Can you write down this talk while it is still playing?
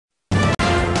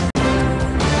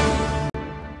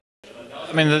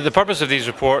I mean, the purpose of these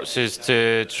reports is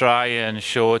to try and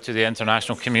show to the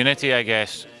international community, I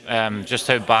guess, just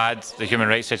how bad the human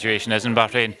rights situation is in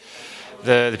Bahrain.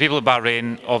 The people of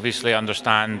Bahrain obviously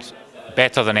understand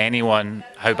better than anyone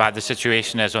how bad the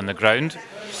situation is on the ground.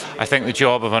 I think the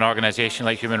job of an organisation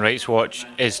like Human Rights Watch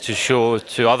is to show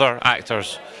to other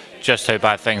actors just how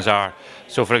bad things are.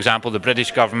 So, for example, the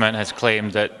British government has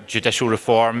claimed that judicial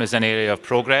reform is an area of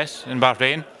progress in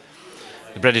Bahrain.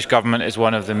 The British government is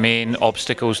one of the main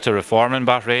obstacles to reform in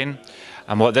Bahrain,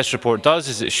 and what this report does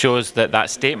is it shows that that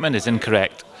statement is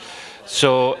incorrect.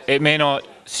 So it may not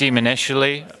seem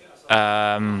initially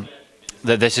that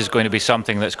this is going to be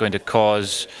something that's going to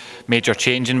cause major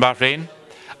change in Bahrain.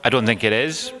 I don't think it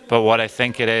is, but what I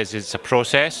think it is it's a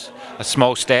process, a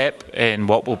small step in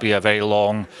what will be a very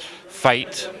long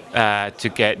fight to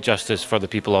get justice for the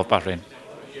people of Bahrain.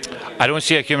 I don't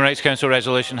see a Human Rights Council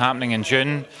resolution happening in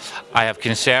June. I have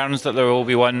concerns that there will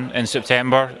be one in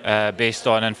September based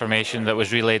on information that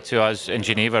was relayed to us in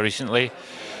Geneva recently.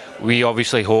 We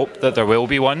obviously hope that there will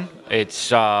be one.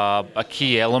 It's a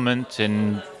key element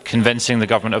in convincing the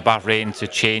government of Bahrain to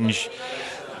change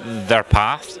their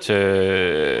path, to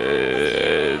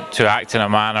act in a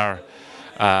manner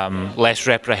less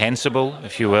reprehensible,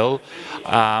 if you will.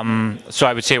 So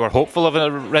I would say we're hopeful of a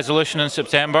resolution in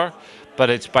September, but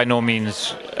it's by no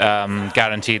means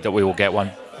guaranteed that we will get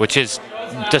one, which is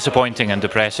disappointing and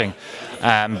depressing.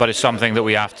 But it's something that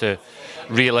we have to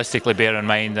realistically bear in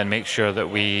mind and make sure that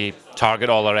we target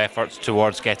all our efforts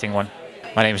towards getting one.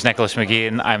 My name is Nicholas McGee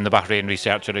and I'm the Bahrain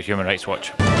researcher at Human Rights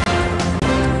Watch.